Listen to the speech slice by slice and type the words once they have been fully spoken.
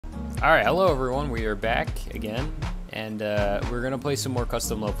Alright, hello everyone, we are back again, and we're gonna play some more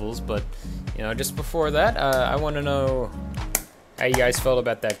custom levels, but, you know, just before that, I want to know how you guys felt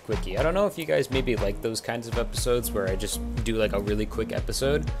about that quickie. I don't know if you guys maybe like those kinds of episodes where I just do, like, a really quick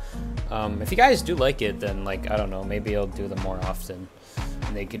episode. If you guys do like it, then, like, I don't know, maybe I'll do them more often.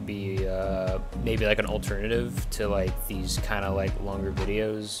 And they could be, maybe, like, an alternative to, like, these kind of, like, longer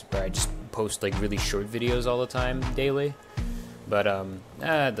videos where I just post, like, really short videos all the time, daily. But,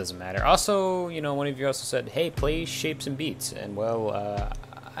 it doesn't matter. Also, you know, one of you also said, hey, play Shapes and Beats. And, well,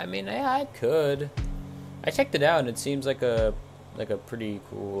 I mean, yeah, I could. I checked it out, and it seems like a pretty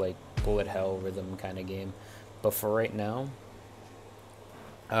cool, like, bullet hell rhythm kind of game. But for right now,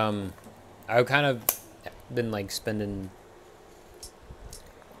 I've kind of been, like, spending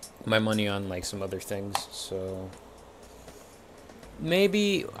my money on, like, some other things. So,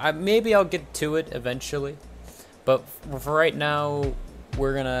 maybe I'll get to it eventually. But for right now,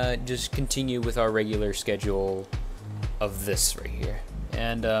 we're gonna just continue with our regular schedule of this right here.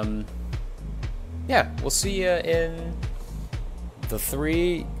 And, yeah, we'll see you in the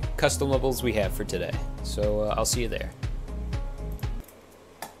 3 custom levels we have for today. So, I'll see you there.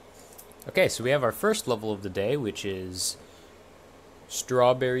 Okay, so we have our first level of the day, which is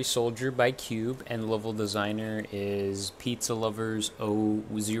Strawberry Soldier by Cube, and the level designer is Pizza Lovers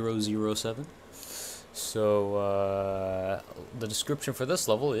 007. So, the description for this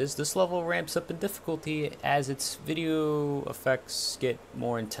level is, this level ramps up in difficulty as its video effects get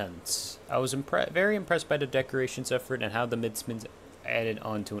more intense. I was very impressed by the decorations effort and how the mid-spins added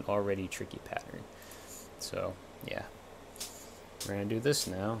onto an already tricky pattern. So, yeah. We're gonna do this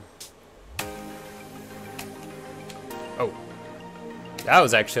now. Oh. That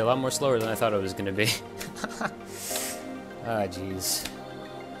was actually a lot more slower than I thought it was gonna be. Ah, jeez.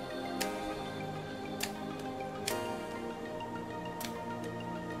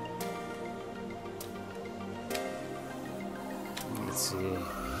 Let's see.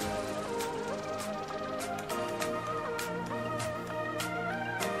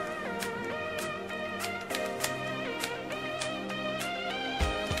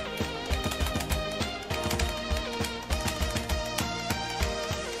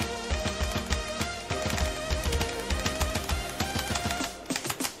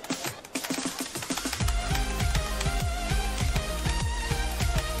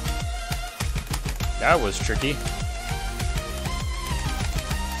 That was tricky.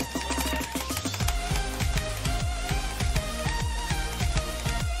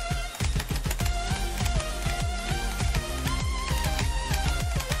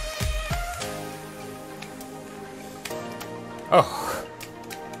 Oh.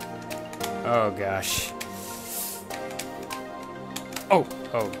 Oh gosh. Oh.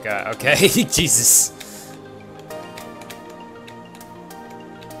 Oh god. Okay. Jesus.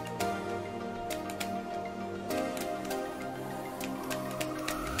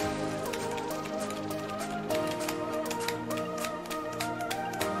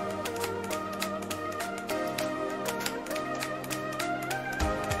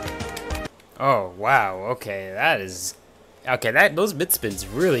 Oh wow. Okay, that is. Okay, those mid spins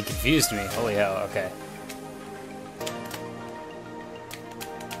really confused me. Holy hell, okay.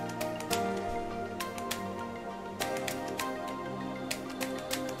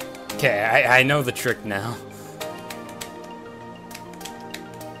 Okay, I know the trick now.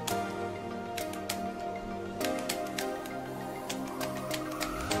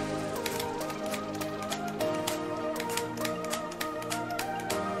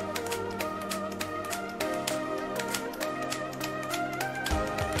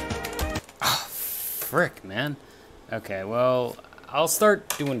 Frick, man. Okay, well, I'll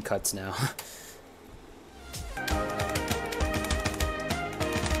start doing cuts now.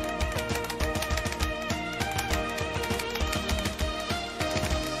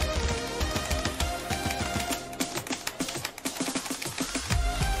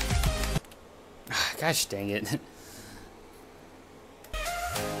 Gosh dang it.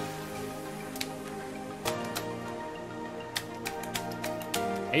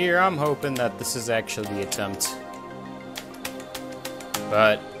 Here, I'm hoping that this is actually the attempt.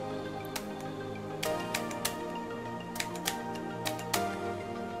 But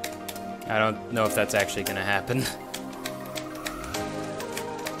I don't know if that's actually gonna happen.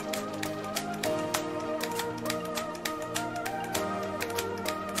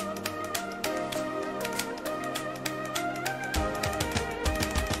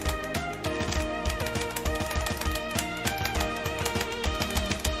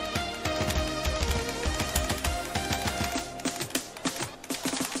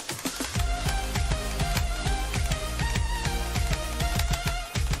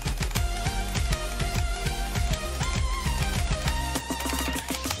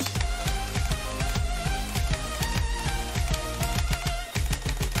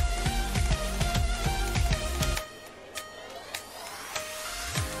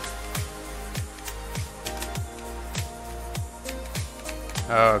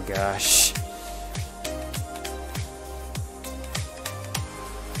 Oh gosh.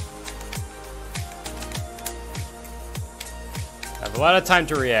 I have a lot of time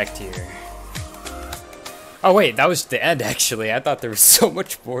to react here. Oh wait, that was the end actually. I thought there was so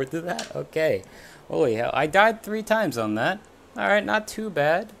much more to that. Okay. Holy hell. I died 3 times on that. Alright, not too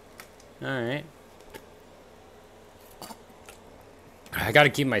bad. Alright. I gotta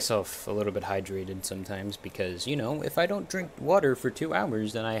keep myself a little bit hydrated sometimes because, you know, if I don't drink water for 2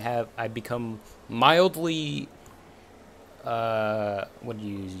 hours, then I become mildly, what do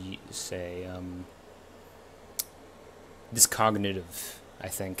you say, discognitive, I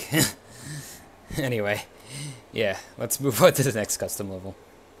think. Anyway, yeah, let's move on to the next custom level.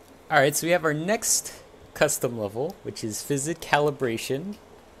 Alright, so we have our next custom level, which is Physics Calibration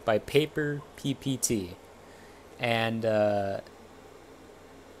by Paper PPT. And,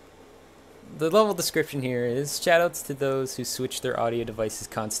 the level description here is shoutouts to those who switch their audio devices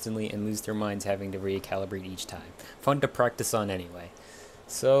constantly and lose their minds having to recalibrate each time. Fun to practice on anyway.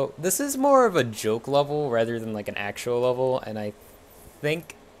 So this is more of a joke level rather than like an actual level, and I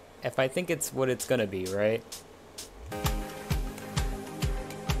think it's what it's gonna be, right?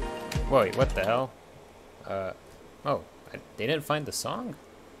 Wait, what the hell? Oh, they didn't find the song?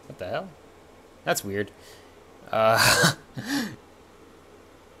 What the hell? That's weird.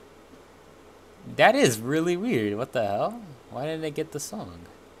 That is really weird. What the hell? Why didn't they get the song?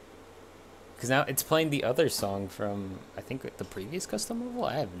 Because now it's playing the other song from, I think, the previous custom level?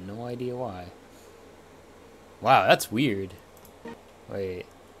 I have no idea why. Wow, that's weird. Wait.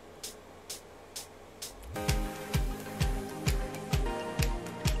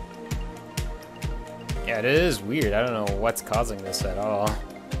 Yeah, it is weird. I don't know what's causing this at all.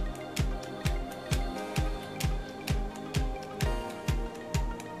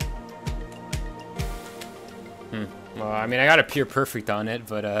 Well, I mean, I got a pure perfect on it,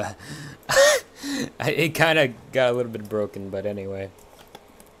 but it kind of got a little bit broken, but anyway.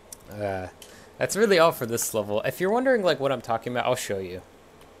 That's really all for this level. If you're wondering like what I'm talking about, I'll show you.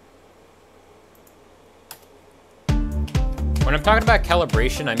 When I'm talking about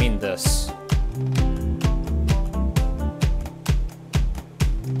calibration, I mean this.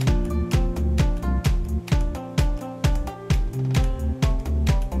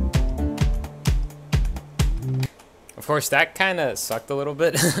 Of course, that kind of sucked a little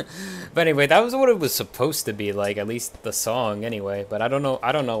bit, but anyway, that was what it was supposed to be like, at least the song anyway. But I don't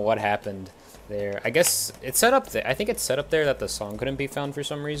know what happened there. I guess it's set up there. I think it's set up there that the song couldn't be found for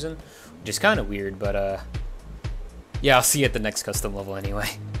some reason, which is kind of weird. But yeah, I'll see you at the next custom level anyway.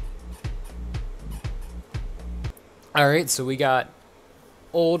 All right, so we got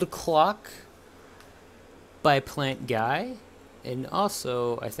Old Clock by Plant Guy, and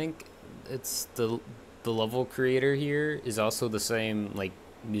also I think it's the level creator here is also the same like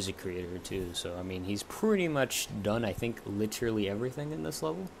music creator too, so I mean he's pretty much done I think literally everything in this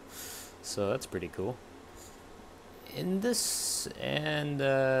level, so that's pretty cool. In this, and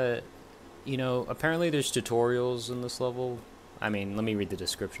you know, apparently there's tutorials in this level. I mean, let me read the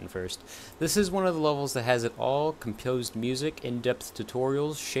description first. This is one of the levels that has it all: composed music, in-depth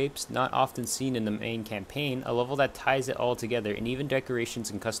tutorials, shapes not often seen in the main campaign, a level that ties it all together, and even decorations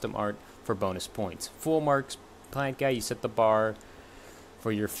and custom art for bonus points. Full marks, Plant Guy, you set the bar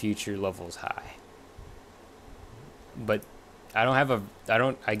for your future levels high. But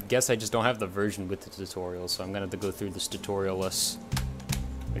I guess I just don't have the version with the tutorial, so I'm gonna have to go through this tutorial-less,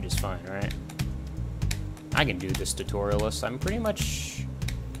 which is fine, right? I can do this tutorial-less. I'm pretty much,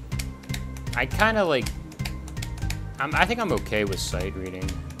 I kind of like, I think I'm okay with sight reading.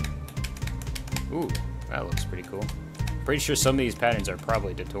 Ooh, that looks pretty cool. Pretty sure some of these patterns are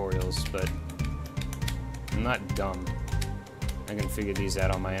probably tutorials, but I'm not dumb. I can figure these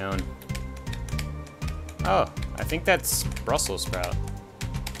out on my own. Oh, I think that's Brussels sprout.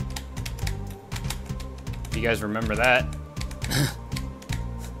 If you guys remember that.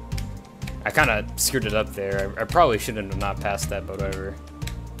 I kind of screwed it up there. I probably shouldn't have not passed that, but whatever.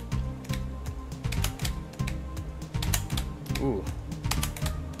 Ooh.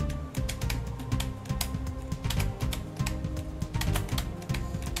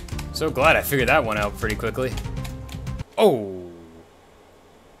 So glad I figured that one out pretty quickly. Oh.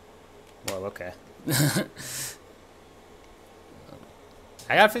 Well, okay.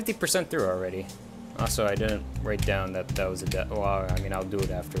 I got 50% through already. Also, I didn't write down that that was a death. Well, I mean, I'll do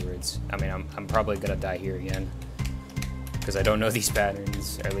it afterwards. I mean, I'm probably gonna die here again because I don't know these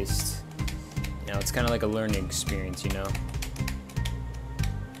patterns, or at least, you know, it's kind of like a learning experience, you know.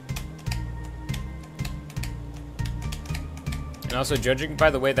 And also, judging by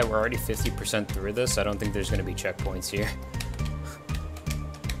the way that we're already 50% through this, I don't think there's gonna be checkpoints here.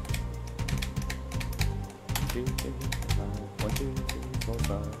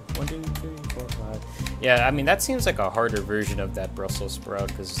 Yeah, I mean, that seems like a harder version of that Brussels sprout,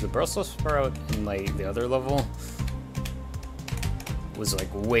 because the Brussels sprout in, like, the other level was, like,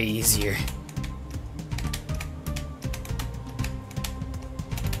 way easier.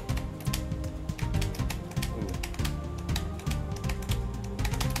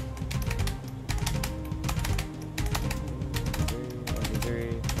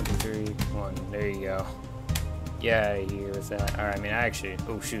 There you go. Yeah, here with that. Alright, I mean, I actually...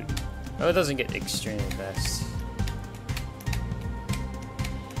 Oh, shoot. Oh, it doesn't get extremely fast.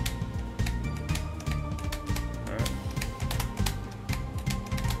 Alright.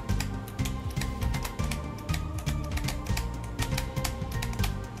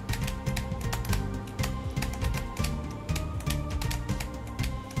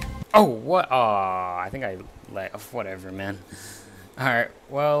 Oh, what? Oh, I think I... Whatever, man. Alright,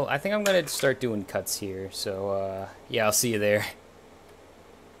 well, I think I'm gonna start doing cuts here, so, yeah, I'll see you there.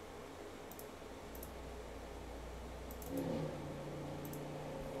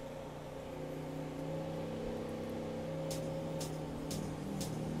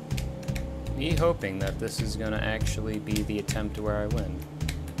 Me hoping that this is gonna actually be the attempt where I win.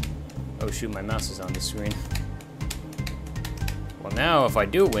 Oh shoot, my mouse is on the screen. Well, now if I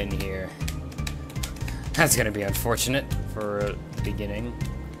do win here, that's gonna be unfortunate for the beginning.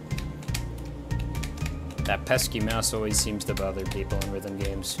 That pesky mouse always seems to bother people in rhythm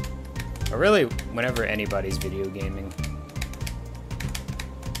games. Or really, whenever anybody's video gaming.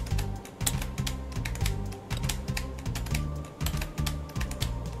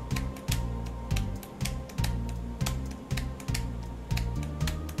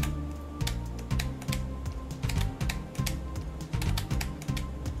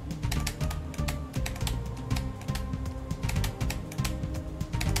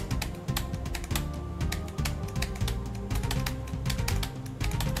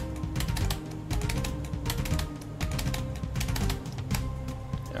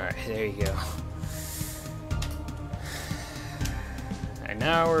 Alright, there you go. And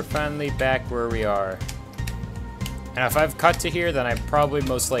now we're finally back where we are. And if I've cut to here, then I probably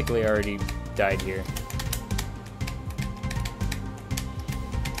most likely already died here.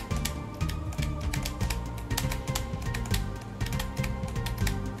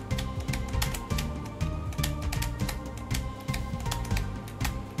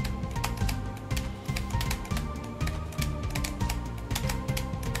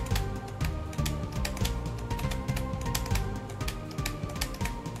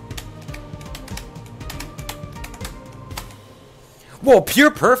 Whoa, pure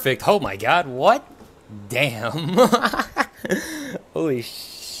perfect. Oh my god, what? Damn. Holy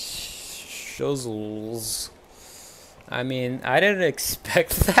shizzles. I mean, I didn't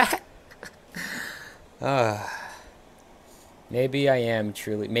expect that. Maybe I am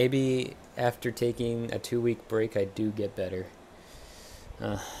truly. Maybe after taking a 2-week break, I do get better.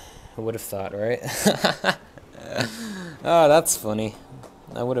 I would have thought, right? Oh, that's funny.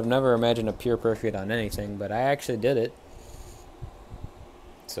 I would have never imagined a pure perfect on anything, but I actually did it.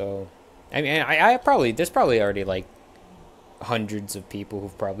 So, I mean, I probably, there's probably already, like, hundreds of people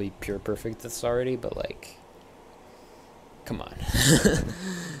who've probably pure perfect this already, but, like, come on.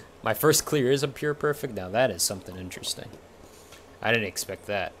 My first clear is a pure perfect. Now, that is something interesting. I didn't expect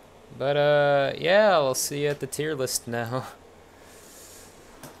that. But, yeah, I'll see you at the tier list now.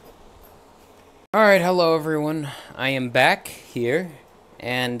 Alright, hello, everyone. I am back here,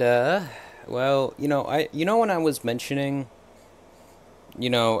 and, well, you know, when I was mentioning, you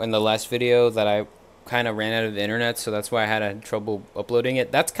know, in the last video that I kind of ran out of the internet, so that's why I had trouble uploading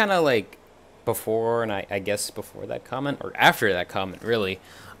it. That's kind of like before, and I guess before that comment, or after that comment, really.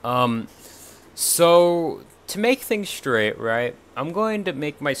 So, to make things straight, right, I'm going to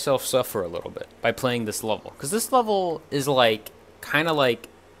make myself suffer a little bit by playing this level. Because this level is like, kind of like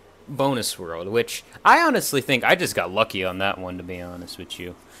Bonus World, which I honestly think I just got lucky on that one, to be honest with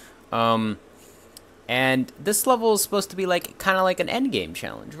you. And this level is supposed to be like kind of like an endgame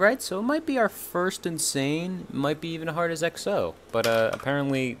challenge, right? So it might be our first Insane, it might be even hard as XO. But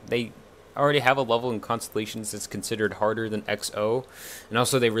apparently they already have a level in Constellations that's considered harder than XO. And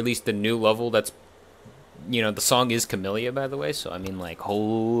also they released a new level that's, you know, the song is Camellia, by the way. So I mean, like,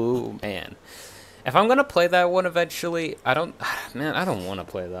 oh man. If I'm gonna play that one eventually, I don't want to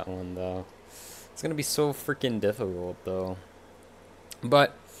play that one though. It's gonna be so freaking difficult though.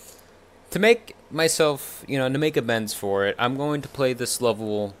 But to make myself, you know, to make amends for it, I'm going to play this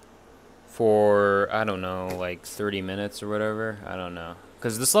level for, I don't know, like 30 minutes or whatever. I don't know.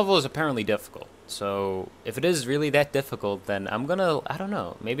 Because this level is apparently difficult. So if it is really that difficult, then I'm gonna, I don't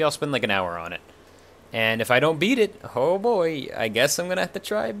know, maybe I'll spend like an hour on it. And if I don't beat it, oh boy, I guess I'm gonna have to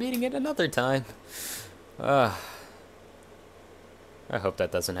try beating it another time. I hope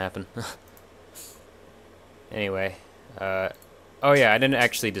that doesn't happen. Anyway, oh yeah, I didn't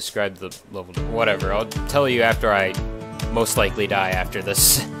actually describe the level. Whatever, I'll tell you after I most likely die after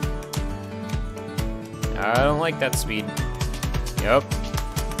this. I don't like that speed. Yep.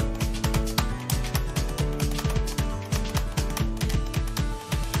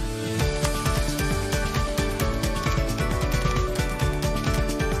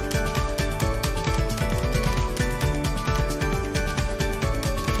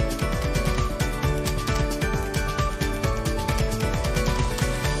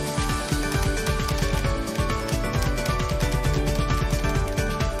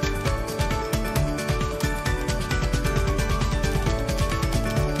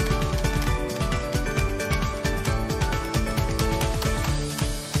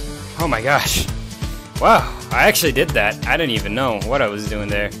 Oh my gosh. Wow, I actually did that. I didn't even know what I was doing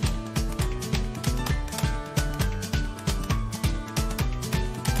there.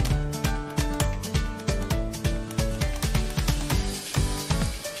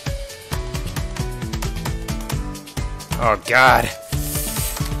 Oh god.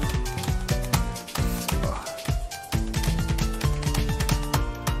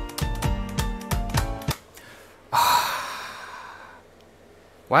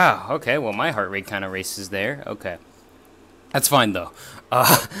 Wow, okay, well my heart rate kind of races there. Okay. That's fine though.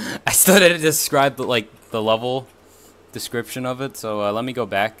 I still didn't describe the, the level description of it, so let me go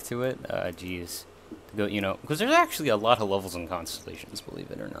back to it. Geez. Go, you know, because there's actually a lot of levels in Constellations,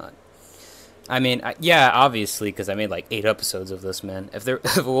 believe it or not. I mean, yeah, obviously, because I made like 8 episodes of this, man. If it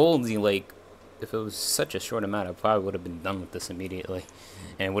was such a short amount, I probably would have been done with this immediately,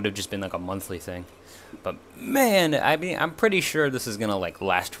 and it would have just been like a monthly thing. But man, I mean, I'm pretty sure this is gonna like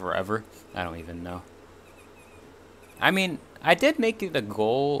last forever. I don't even know. I mean, I did make it a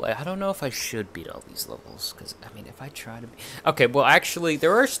goal. I don't know if I should beat all these levels, because I mean, if I try to be... Okay, well actually,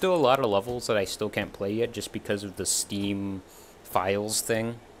 there are still a lot of levels that I still can't play yet, just because of the Steam files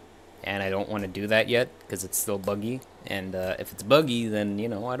thing. And I don't want to do that yet, because it's still buggy. And if it's buggy, then, you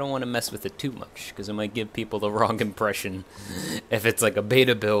know, I don't want to mess with it too much, because it might give people the wrong impression if it's like a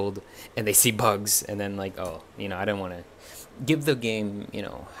beta build, and they see bugs, and then like, oh, you know, I don't want to give the game, you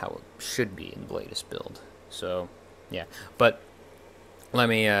know, how it should be in the latest build. So, yeah. But let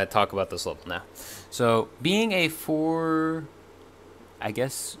me talk about this level now. So, being a 4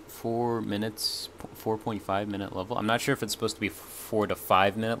 minutes, 4.5 minute level. I'm not sure if it's supposed to be 4 to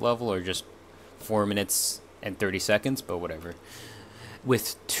 5 minute level or just 4 minutes and 30 seconds, but whatever.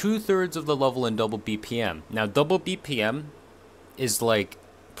 With 2/3 of the level in double BPM. Now, double BPM is like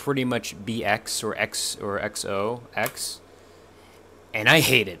pretty much BX or X or XOX, and I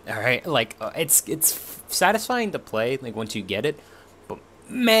hate it. All right, like it's satisfying to play like once you get it, but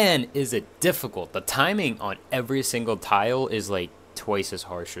man, is it difficult. The timing on every single tile is like twice as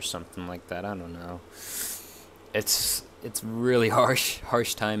harsh or something like that. I don't know. It's really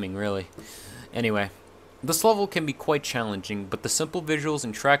harsh timing, really. Anyway, this level can be quite challenging, but the simple visuals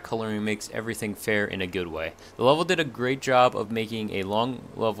and track coloring makes everything fair in a good way. The level did a great job of making a long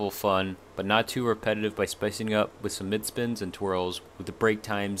level fun, but not too repetitive by spicing up with some mid-spins and twirls with the break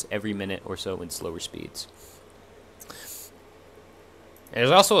times every minute or so in slower speeds.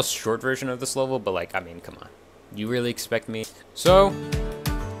 There's also a short version of this level, but like, I mean, come on. You really expect me? So,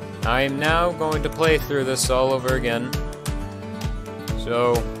 I am now going to play through this all over again.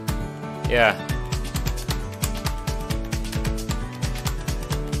 So, yeah.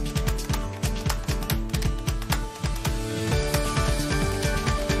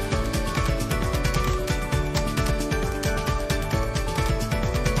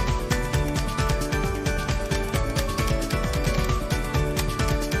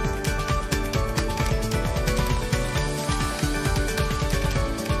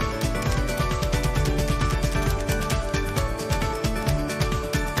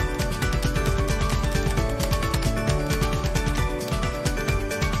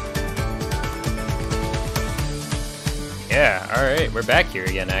 Yeah, alright, we're back here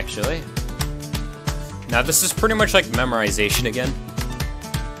again, actually. Now, this is pretty much like memorization again.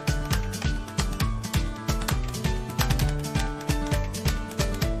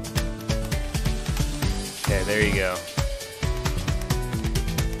 Okay, there you go.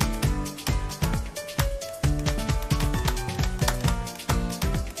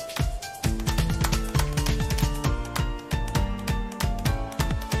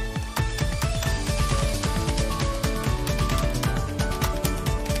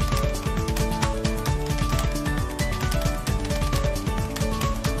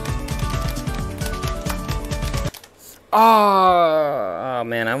 Oh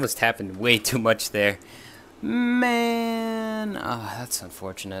man, I was tapping way too much there. Man, ah, that's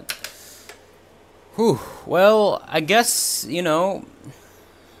unfortunate. Whew. Well, I guess, you know,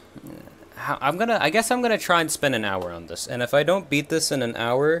 I guess I'm gonna try and spend an hour on this. And if I don't beat this in an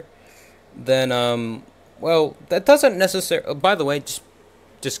hour, then, well, that doesn't necessarily, by the way,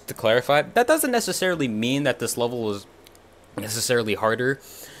 just to clarify, that doesn't necessarily mean that this level is necessarily harder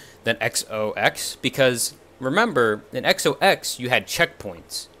than XOX, because remember, in XOX, you had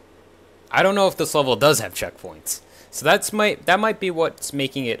checkpoints. I don't know if this level does have checkpoints. So that might be what's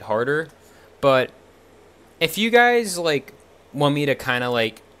making it harder. But if you guys like want me to kind of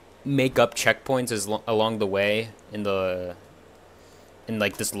like make up checkpoints along the way in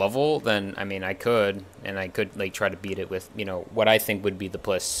like this level, then I mean I could like try to beat it with, you know, what I think would be the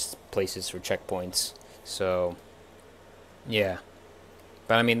places for checkpoints. So yeah.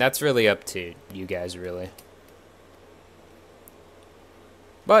 But I mean that's really up to you guys really.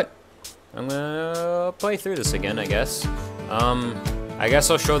 But I'm gonna play through this again, I guess. I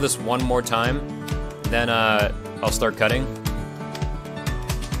guess I'll show this one more time, then I'll start cutting.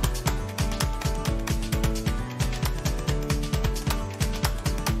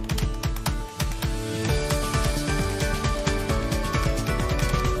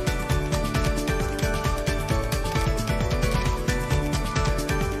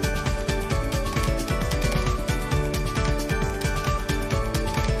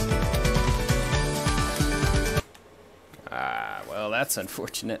 Well, that's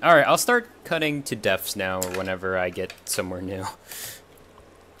unfortunate. Alright, I'll start cutting to deaths now, or whenever I get somewhere new.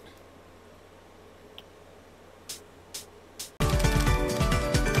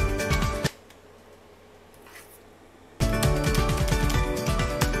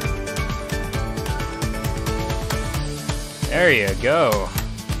 There you go.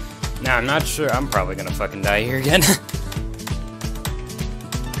 Now, I'm not sure. I'm probably gonna fucking die here again.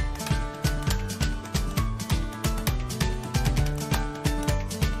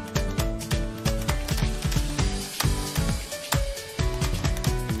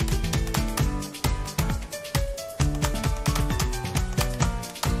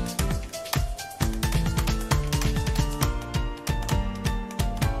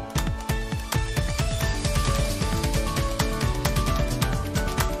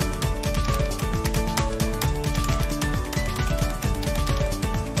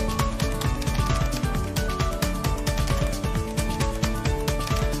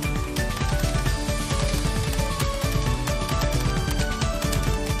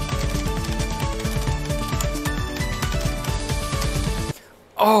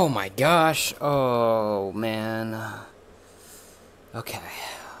 Oh my gosh. Oh man. Okay.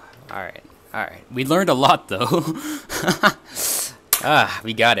 Alright. Alright. We learned a lot though. Ah,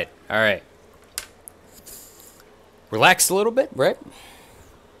 we got it. Alright. Relax a little bit, right?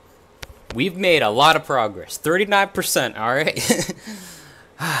 We've made a lot of progress. 39%, alright?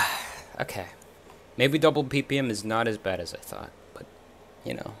 Okay. Maybe double PPM is not as bad as I thought, but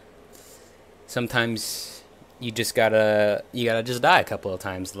you know. Sometimes you gotta just die a couple of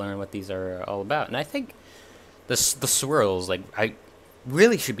times to learn what these are all about. And I think the swirls, like, I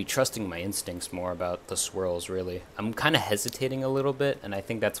really should be trusting my instincts more about the swirls, really. I'm kind of hesitating a little bit, and I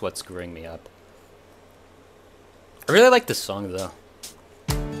think that's what's screwing me up. I really like this song, though.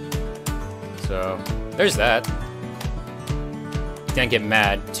 So, there's that. Can't get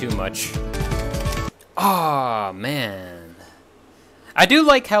mad too much. Aw, man. I do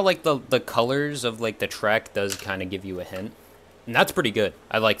like how, like, the colors of, like, the track does kind of give you a hint. And that's pretty good.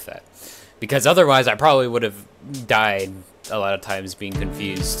 I like that. Because otherwise, I probably would have died a lot of times being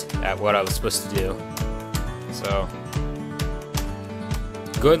confused at what I was supposed to do. So,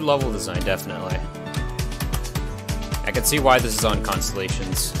 good level design, definitely. I can see why this is on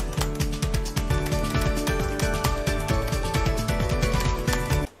Constellations.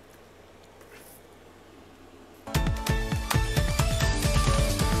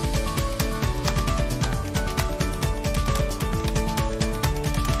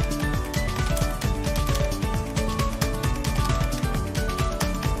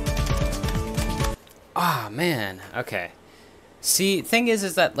 Ah, man. Okay. See, thing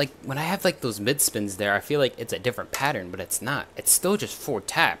is that, like, when I have, like, those mid-spins there, I feel like it's a different pattern, but it's not. It's still just 4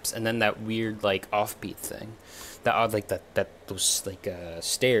 taps, and then that weird, like, offbeat thing. That odd, like, those, like,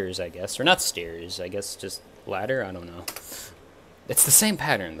 stairs, I guess. Or not stairs, I guess just ladder? I don't know. It's the same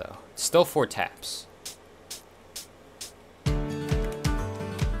pattern, though. It's still 4 taps.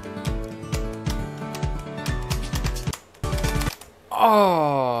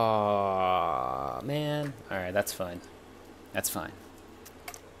 Oh, man. Alright, that's fine. That's fine.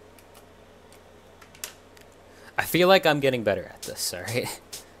 I feel like I'm getting better at this, alright?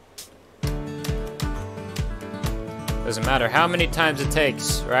 Doesn't matter how many times it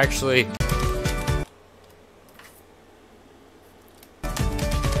takes, or actually...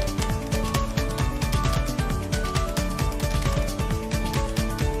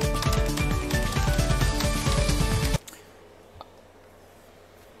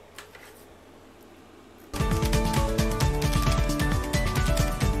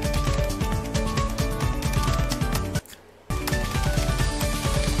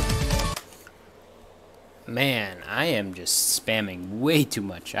 Man, I am just spamming way too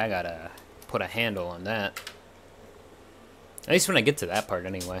much. I gotta put a handle on that. At least when I get to that part,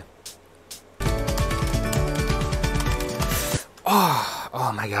 anyway.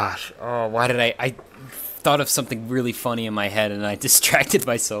 Oh my gosh. Oh, why did I thought of something really funny in my head and I distracted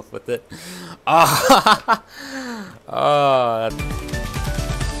myself with it. Oh, oh.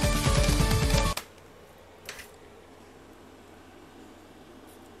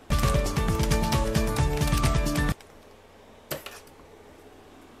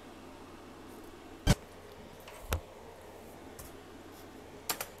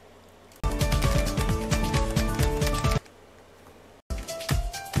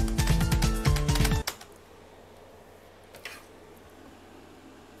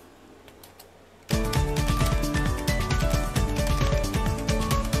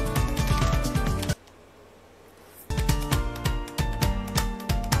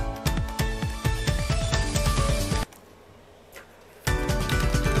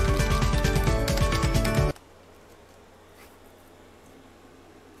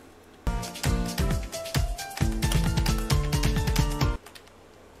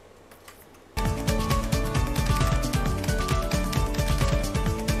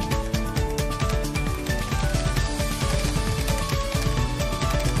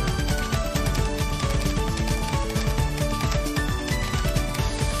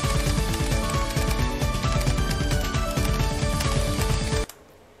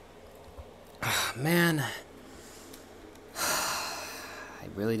 Man, I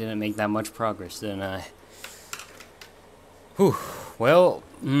really didn't make that much progress, didn't I? Whew, well,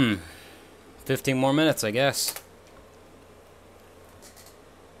 15 more minutes, I guess.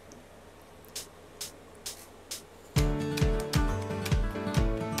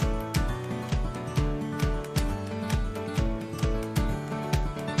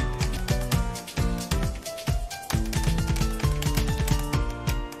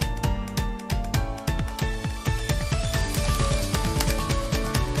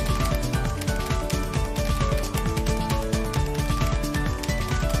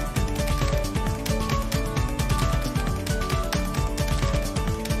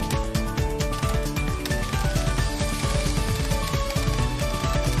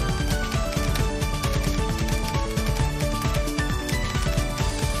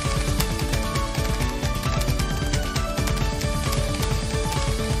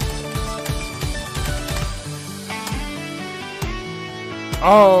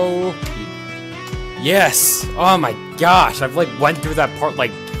 Oh, yes. Oh my gosh, I've like went through that part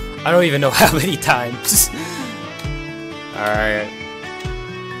like I don't even know how many times. Alright.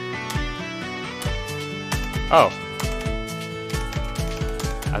 Oh.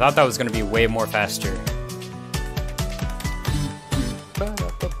 I thought that was gonna be way more faster.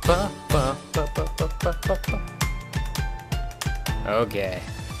 Okay.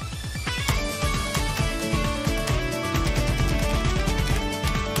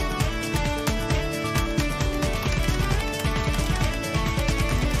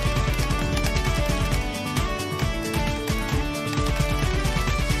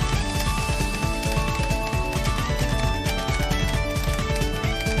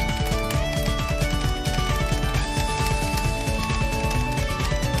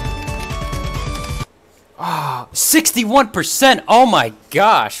 Oh, 61%! Oh my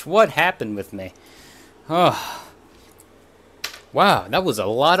gosh, what happened with me? Oh. Wow, that was a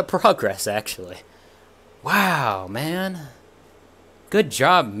lot of progress, actually. Wow, man. Good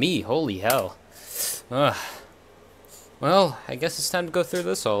job, me. Holy hell. Ugh. Well, I guess it's time to go through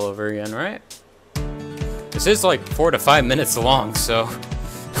this all over again, right? This is like 4 to 5 minutes long, so...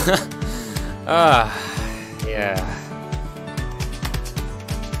 yeah.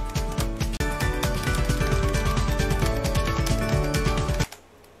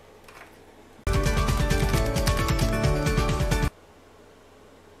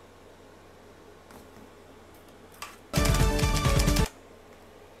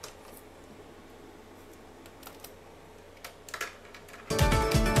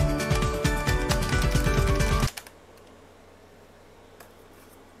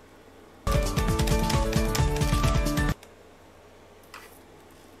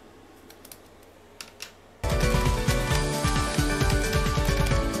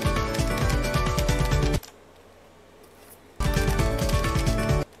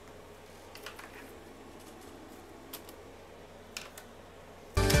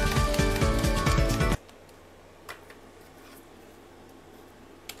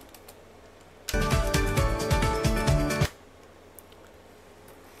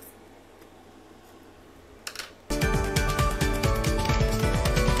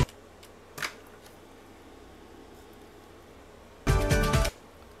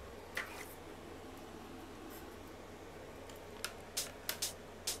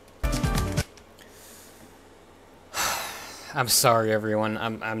 I'm sorry, everyone.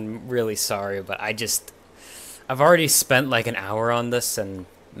 I'm really sorry, but I've already spent like an hour on this, and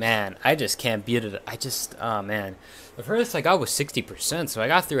man, I just can't beat it. Oh man. The furthest I got was 60%, so I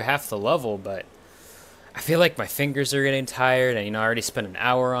got through half the level, but I feel like my fingers are getting tired, and I already spent an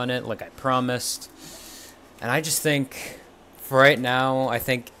hour on it, like I promised. And I just think, for right now, I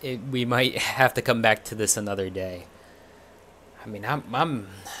think we might have to come back to this another day. I mean,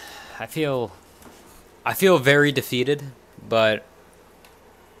 I feel very defeated, but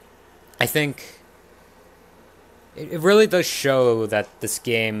I think it really does show that this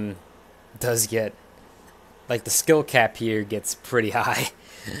game does get, like, the skill cap here gets pretty high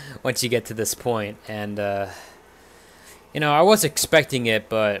once you get to this point. And, I was expecting it,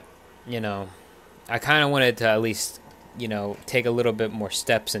 but, I kind of wanted to at least, take a little bit more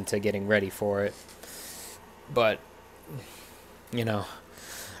steps into getting ready for it. But,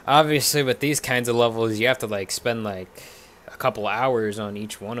 obviously with these kinds of levels, you have to, like, spend, like, a couple hours on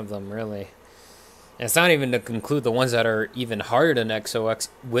each one of them, really. And it's not even to conclude the ones that are even harder than XOX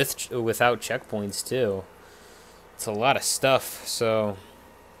without checkpoints, too. It's a lot of stuff, so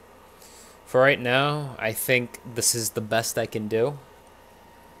for right now, I think this is the best I can do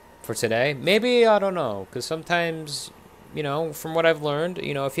for today. Maybe, I don't know, because sometimes, from what I've learned,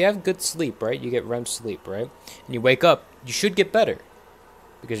 if you have good sleep, right, you get REM sleep, right, and you wake up, you should get better,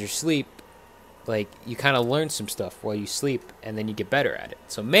 because your sleep, like, you kind of learn some stuff while you sleep, and then you get better at it.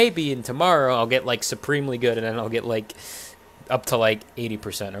 So maybe in tomorrow, I'll get, like, supremely good, and then I'll get, like, up to, like,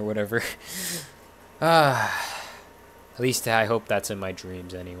 80% or whatever. At least I hope that's in my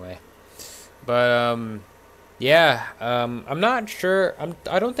dreams anyway. But, yeah, I'm not sure.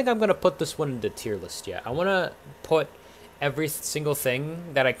 I don't think I'm going to put this one in the tier list yet. I want to put every single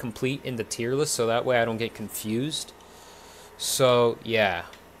thing that I complete in the tier list so that way I don't get confused. So, yeah.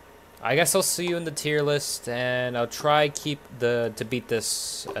 I guess I'll see you in the tier list, and I'll try to beat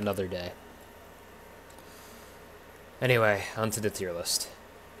this another day. Anyway, onto the tier list.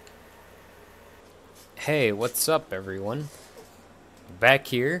 Hey, what's up, everyone? Back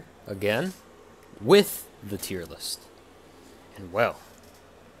here again with the tier list. And well,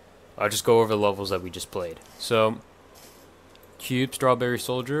 I'll just go over the levels that we just played. So, Cube Strawberry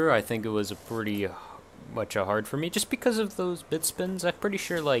Soldier, I think it was a pretty much hard for me just because of those mid spins. I'm pretty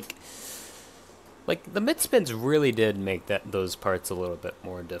sure like the mid spins really did make those parts a little bit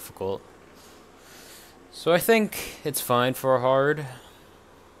more difficult. So I think it's fine for a hard.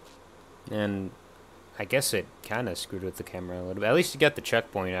 And I guess it kind of screwed with the camera a little bit. At least you get the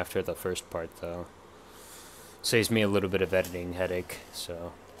checkpoint after the first part, though. Saves me a little bit of editing headache,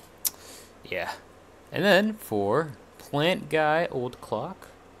 so yeah. And then for Plant Guy Old Clock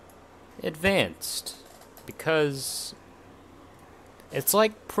Advanced, because it's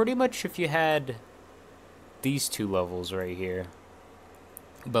like pretty much if you had these two levels right here,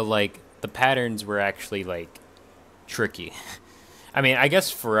 but like the patterns were actually like tricky. I mean, I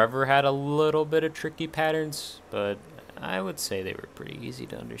guess Forever had a little bit of tricky patterns, but I would say they were pretty easy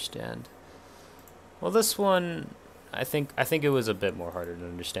to understand. Well, this one, I think it was a bit more harder to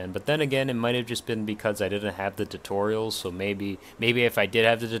understand. But then again, it might have just been because I didn't have the tutorials. So maybe if I did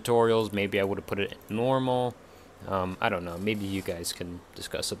have the tutorials, maybe I would have put it in normal. I don't know. Maybe you guys can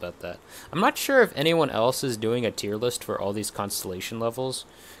discuss about that. I'm not sure if anyone else is doing a tier list for all these constellation levels.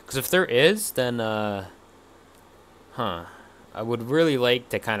 Because if there is, then, I would really like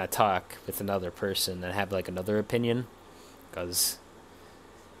to kind of talk with another person and have, like, another opinion. Because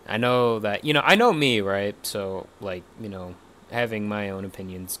I know that, I know me, right? So, like, having my own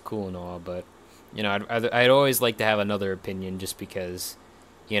opinion's cool and all, but, I'd always like to have another opinion just because,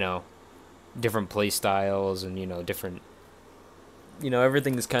 different play styles and, different,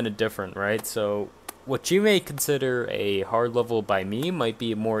 everything is kind of different, right? So what you may consider a hard level by me might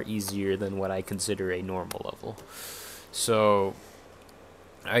be more easier than what I consider a normal level. So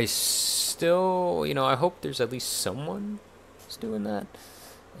I still, I hope there's at least someone who's doing that.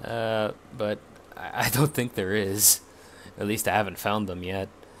 But I don't think there is. At least I haven't found them yet.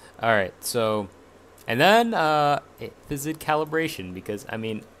 Alright, so, and then, visit calibration, because, I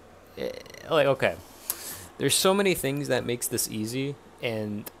mean, okay, there's so many things that makes this easy,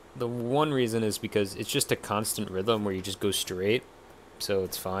 and the one reason is because it's just a constant rhythm where you just go straight, so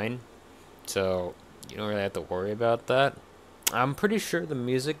it's fine. So, you don't really have to worry about that. I'm pretty sure the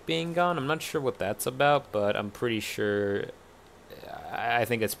music being gone, I'm not sure what that's about, but I'm pretty sure, I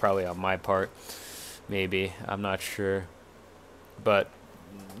think it's probably on my part, maybe, I'm not sure. But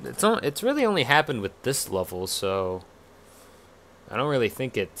it's really only happened with this level, so I don't really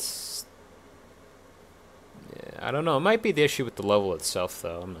think it's, I don't know, it might be the issue with the level itself,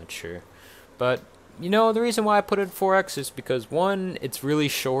 though, I'm not sure. But You know, the reason why I put it 4x is because, one, it's really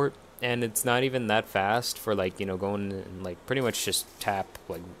short, and it's not even that fast for, like, you know, going and, like, pretty much just tap,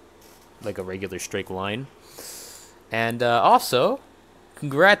 like a regular straight line. And also,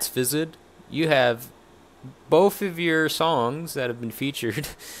 congrats, Fizzed. You have both of your songs that have been featured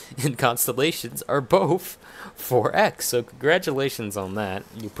in Constellations are both 4x. So congratulations on that.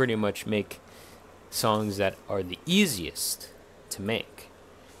 You pretty much make songs that are the easiest to make.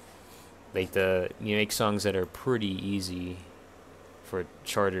 Like you make songs that are pretty easy for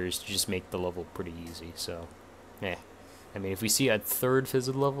charters to just make the level pretty easy. So, yeah. I mean, if we see a third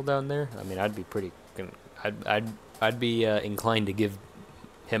Fizzed level down there, I mean, I'd be pretty. I'd be inclined to give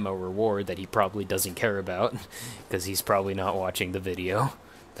him a reward that he probably doesn't care about, because he's probably not watching the video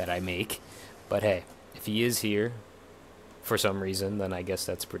that I make. But hey, if he is here for some reason, then I guess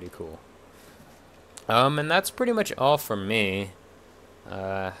that's pretty cool. And that's pretty much all from me.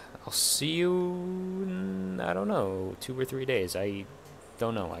 I'll see you in, I don't know, 2 or 3 days. I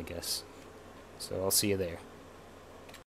don't know, I guess. So I'll see you there.